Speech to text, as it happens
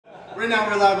Right now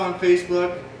we're live on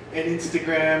Facebook and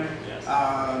Instagram, Yes.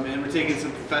 and we're taking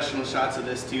some professional shots of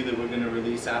this too that we're going to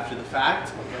release after the fact.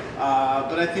 Okay.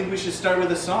 But I think we should start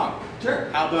with a song. Sure.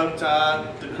 How about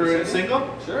the current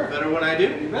single? Sure. Better When I Do?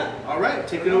 You bet. All right,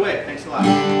 take it away. Thanks a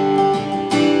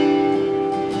lot.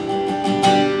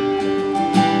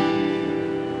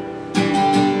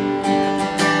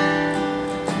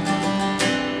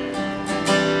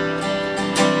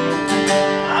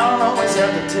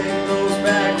 Take those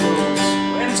back roads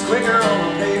when it's quicker on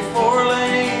a pay-for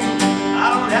lane.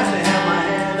 I don't have to have my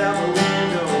hand out the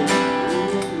window,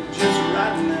 just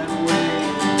riding that way.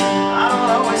 I don't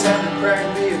always have to crack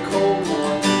me a cold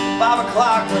one 5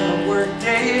 o'clock when the work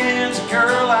day ends.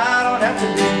 Girl, I don't have to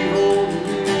be holding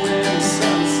you when the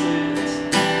sun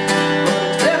sets.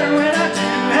 But it's better when I do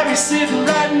have you sitting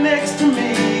right next to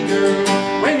me, girl.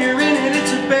 When you're in it,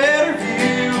 it's a better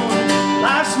view.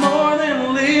 Life's more than a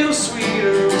little sweeter.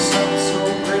 Something so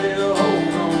pretty to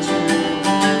hold on to.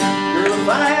 Girl, if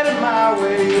I had it my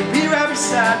way, you'd be right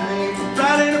beside me,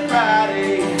 Friday to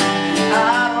Friday.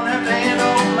 I don't have to end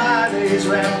all my days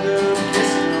wrapped up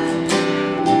kissing on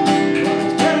you. But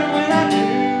it's better when I do.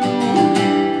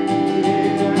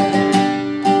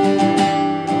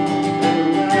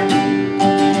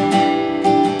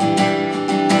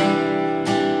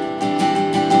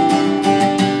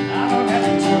 I don't have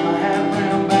to turn my hat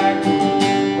around backwards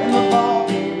when the ball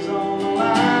game's on the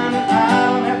line, and I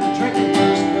don't have to drink the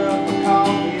first cup of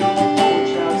coffee on the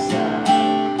porch outside.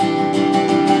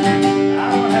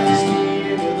 I don't have to speed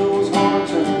into those hard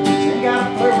turns, ain't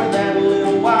gotta flirt with that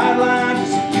little white line,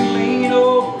 just so you lean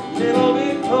over a little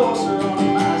bit closer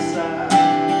on my side.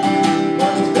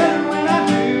 But it's better when I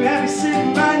do have you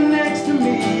sitting right next to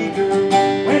me, girl.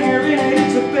 When you're in it,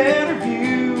 it's a better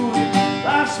view.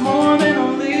 Life's more than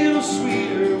a little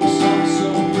sweeter with something so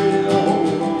pretty to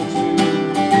hold on to.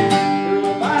 Girl,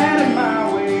 if I had it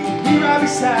my way, you'd be right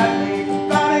beside me from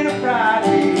Friday to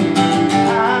Friday.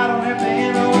 I don't have to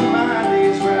end all my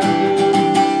days wrapped up.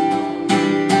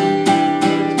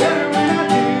 It's better when I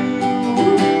do.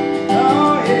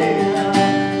 Oh yeah.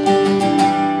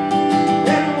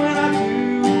 Better when I do.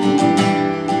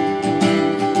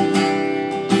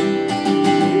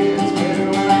 Yeah, it's better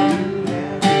when I do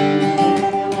that.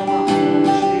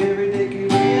 Every day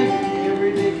could end,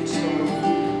 every day could start.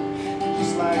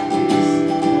 Just like this,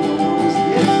 always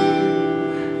gets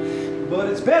through. But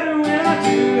it's better when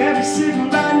I do have you sitting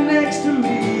right next to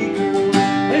me, girl.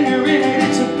 When you're in it,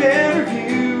 it's a better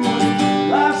view.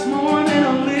 Life's more than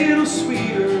a little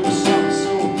sweeter with something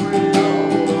so pretty to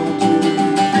hold on to.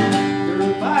 Girl,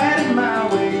 if I had it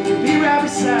my way, you'd be right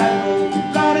beside me from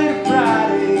Friday to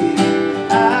Friday.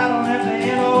 I don't have to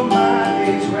end all my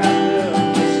days wrapped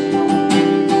up kissing on you.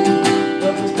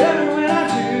 But it's better when I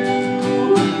do.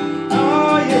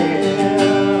 Oh yeah.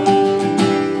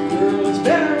 Girl, it's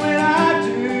better when I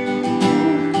do.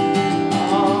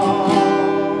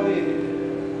 Oh yeah.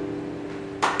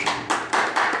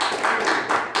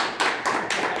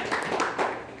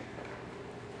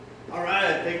 All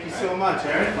right, thank you so much,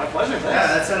 Aaron. My pleasure. Yeah,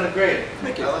 Thanks. that sounded great.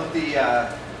 Thank you. I love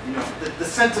the, the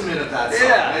sentiment of that song.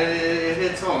 Yeah. It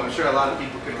hits home. I'm sure a lot of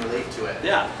people can relate to it.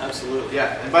 Yeah, absolutely.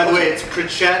 Yeah, and by the way, it's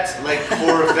Pritchett, like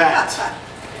Corvette.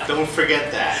 Don't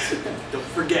forget that. Don't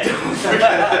forget.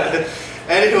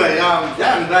 Anyway, yeah,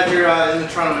 I'm glad you're in the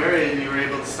Toronto area and you were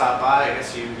able to stop by. I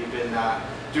guess you've been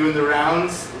doing the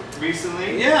rounds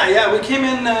recently. Yeah, we came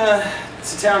in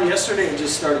to town yesterday and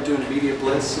just started doing a media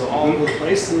blitz, so all over the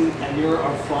place, and you're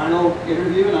our final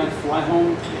interview, and I fly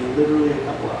home in literally a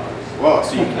couple hours. Whoa,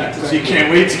 so you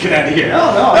can't wait to get out of here.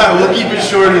 No. We'll keep it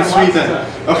short and sweet then.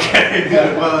 Lots Okay,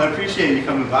 good. Well, I appreciate you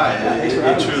coming by. thanks for It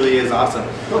having truly is awesome.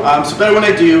 Cool. So Better When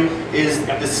I Do is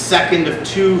the second of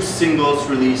 2 singles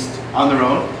released on their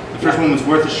own. The first one was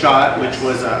Worth a Shot, which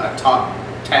was a top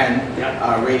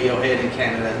 10 radio hit in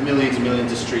Canada, millions and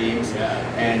millions of streams. Yeah,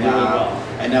 And really well.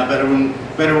 and now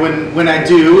Better When I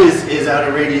Do is out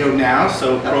of radio now.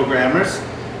 So programmers,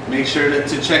 make sure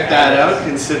to check that out.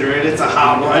 Consider it. It's a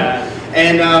hot one.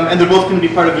 And they're both going to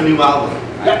be part of a new album.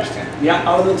 I understand. Yeah,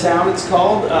 Out of the Town it's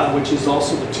called, which is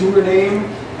also the tour name,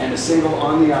 and a single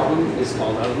on the album is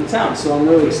called Out of the Town. So I'm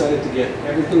really excited to get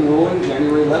everything rolling.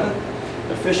 January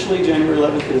 11th, officially January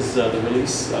 11th is the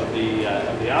release of the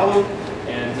album,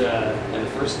 and the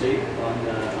first date on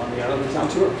the Out of the Town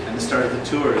tour. And the start of the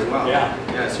tour as well. Yeah.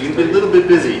 Yeah, so you've been a little bit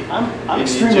busy. I'm in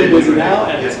extremely busy January. now,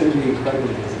 and Yeah. it's going to be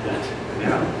incredibly busy then.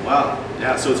 Yeah, wow.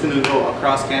 Yeah, so it's going to go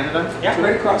across Canada? Yeah,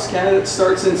 right across Canada. It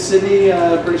starts in Sydney,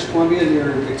 British Columbia,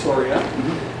 near Victoria.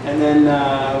 And then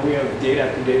we have date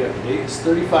after date after date. It's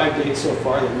 35 dates so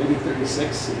far, there may be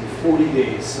 36 in 40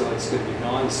 days. So it's going to be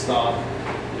non-stop,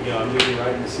 you know, I'm usually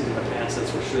riding the seat of my pants,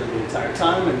 that's for sure, the entire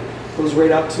time, and goes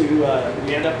right up to,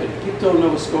 we end up in Pictou,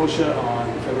 Nova Scotia on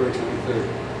February 23rd.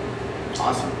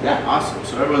 Awesome. Yeah, awesome.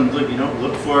 So everyone, look, you know,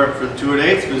 look for the tour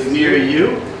dates. If it's near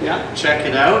you, yeah, check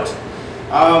it out.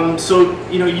 So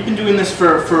you know, you've been doing this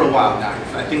for a while now.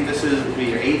 I think this is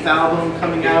your 8th album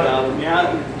coming out. Album,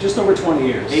 yeah, just over 20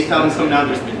 years. 8th album coming out.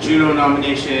 There's been Juno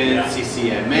nominations, yeah.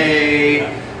 CCMA,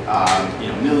 you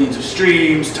know, millions of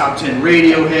streams, top 10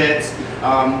 radio hits.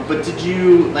 But did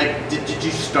you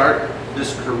start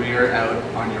this career out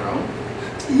on your own?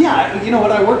 Yeah, you know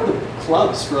what, I worked the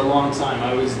clubs for a long time.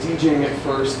 I was DJing at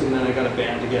first, and then I got a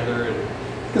band together, and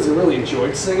because I really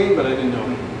enjoyed singing, but I didn't know,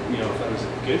 you know, if I was a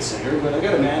good singer. But I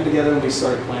got a band together, and we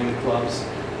started playing the clubs in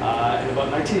about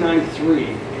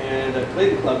 1993, and I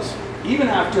played the clubs even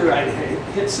after I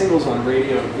hit singles on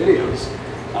radio and videos.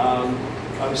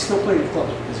 I was still playing the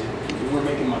clubs because we weren't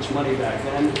making much money back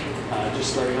then,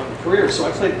 just starting out my career. So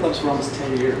I played clubs for almost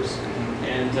 10 years.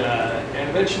 And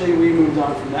eventually we moved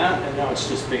on from that, and now it's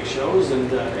just big shows.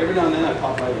 And every now and then I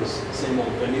pop by those same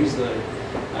old venues that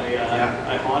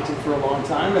I haunted for a long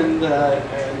time, and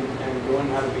go and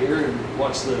have a beer and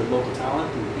watch the local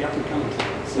talent and the up and coming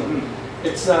talent. So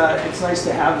it's nice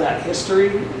to have that history.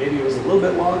 Maybe it was a little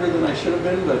bit longer than I should have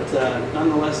been, but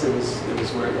nonetheless it was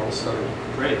where it all started.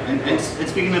 Great. And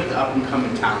speaking of the up and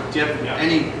coming talent, do you have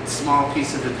any small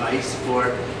piece of advice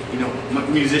for, you know,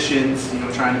 musicians, you know,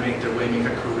 trying to make their way, make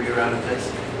a career out of this?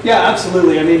 Yeah,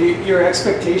 absolutely. I mean, your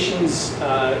expectations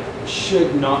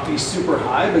should not be super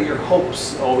high, but your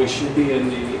hopes always should be,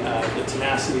 and the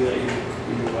tenacity that you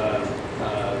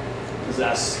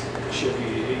possess should be.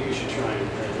 You should try and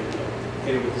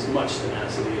hit it with as much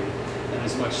tenacity and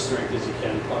as much strength as you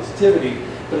can, positivity.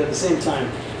 But at the same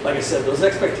time, like I said, those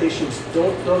expectations,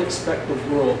 don't expect the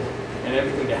world and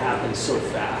everything to happen so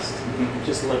fast.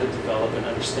 Just let it develop and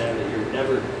understand that you're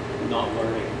never not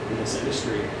learning in this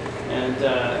industry. And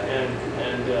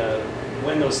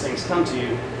when those things come to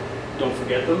you, don't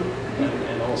forget them,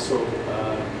 and also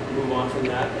move on from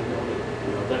that, and know that,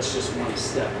 you know, that's just one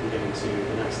step in getting to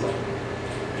the next level.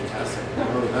 Fantastic.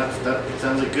 Well, that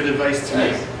sounds like good advice to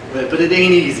me. But it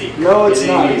ain't easy. No, it's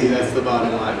not easy. That's the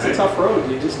bottom line. It's a tough road.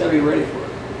 You just gotta be ready for it.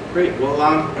 Great. Well,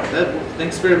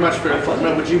 thanks very much for it.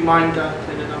 Would you mind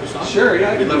playing another song? Sure.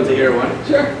 Yeah. We'd love to hear one.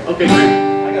 Sure. Okay. Great.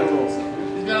 I got a little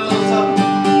something. He's got a little something.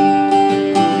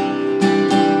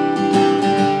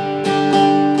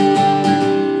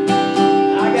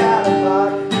 I got a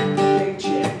pocket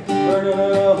paycheck, burning a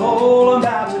hole, I'm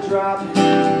about to drop it.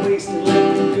 Wasted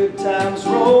living, good times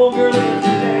roll, girl, if you're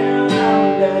down,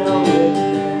 I'm down, let you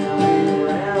down, ain't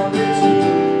around, it's me.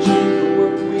 Shoot the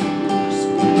work week,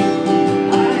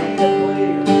 sweet. I ain't a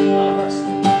player, a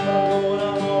hustler, but I'm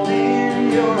going all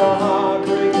in. You're a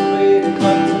heartbreaker, baby,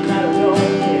 but tonight I don't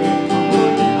care. I'm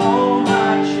putting all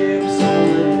my chips on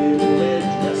the little red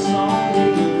dress on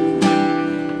you.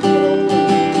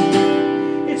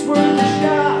 It's worth a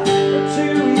shot or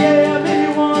two, yeah, maybe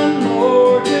one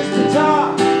more, just to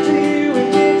talk to you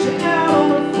and get you out on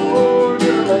the floor.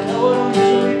 Girl, I know I don't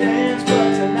usually dance,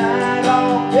 but tonight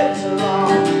all bets are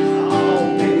off.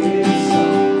 Oh, baby, it's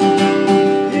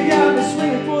on. You got me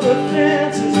swinging for the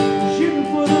fences, shooting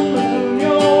for the moon.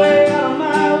 You're way out of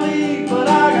my league, but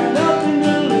I got nothing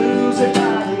to lose. And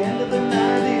by the end of the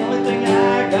night, the only thing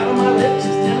I got on my lips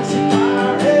is Tennessee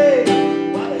fire. Hey,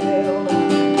 why the hell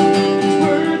not? It's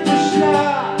worth a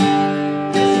shot.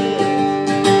 Yes, it is.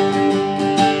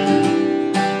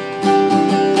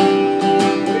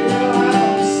 Well, I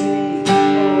don't see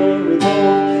where we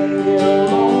both can get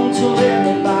alone, so let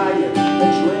me buy you a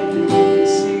drink and we can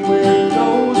see where it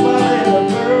goes. While in a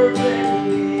perfect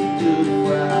week, Good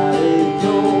Friday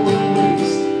Golden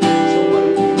Weeks. So what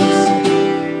do you say?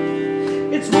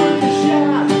 It's worth a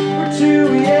shot or two,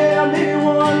 yeah, maybe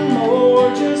one more,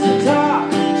 just to talk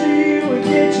to you and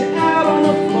get you out on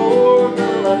the floor.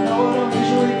 Girl, I know I don't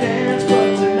usually dance,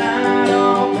 but tonight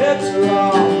all bets are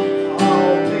off.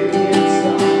 Oh, baby, it's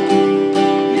on.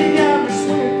 You got me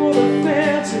swinging for the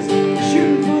fences,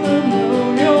 shooting for the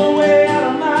moon. You're way out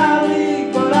of my league,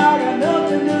 but I got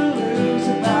nothing to lose.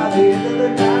 And by the end of the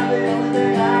night, the only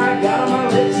thing I got on my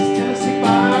lips is Tennessee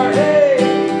fire. Hey,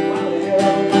 why the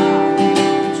hell not?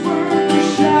 It's worth a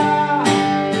shot.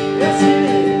 Yes, it is.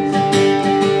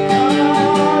 Oh, yeah.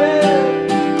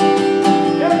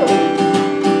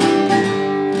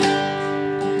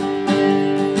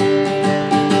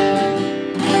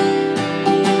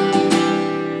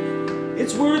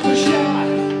 It's worth a shot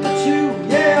or two,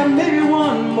 yeah, maybe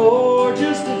one more,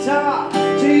 just to talk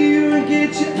to you and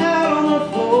get you out on the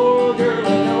floor. Girl,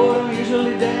 I know I don't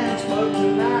usually dance, but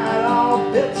tonight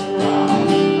all bets are off.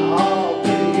 Oh,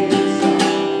 baby, it's on.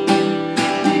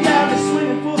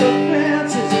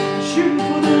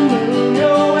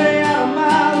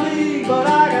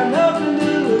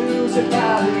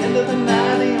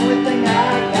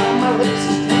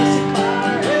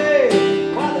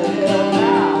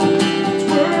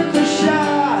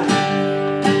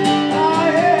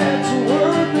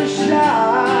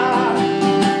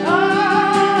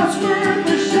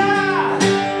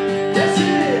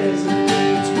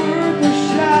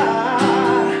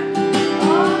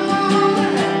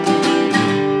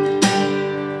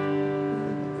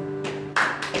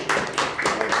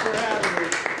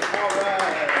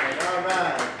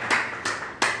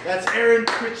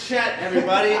 Aaron Pritchett,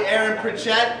 everybody. Aaron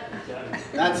Pritchett.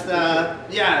 That's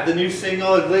the new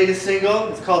single, the latest single.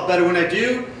 It's called Better When I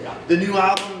Do. Yeah. The new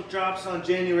album drops on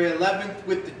January 11th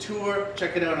with the tour.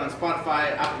 Check it out on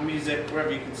Spotify, Apple Music,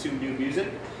 wherever you consume new music.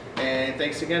 And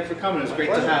thanks again for coming. It was great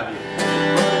to have you.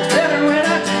 Better when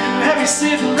I do have you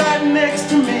sitting right next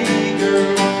to me.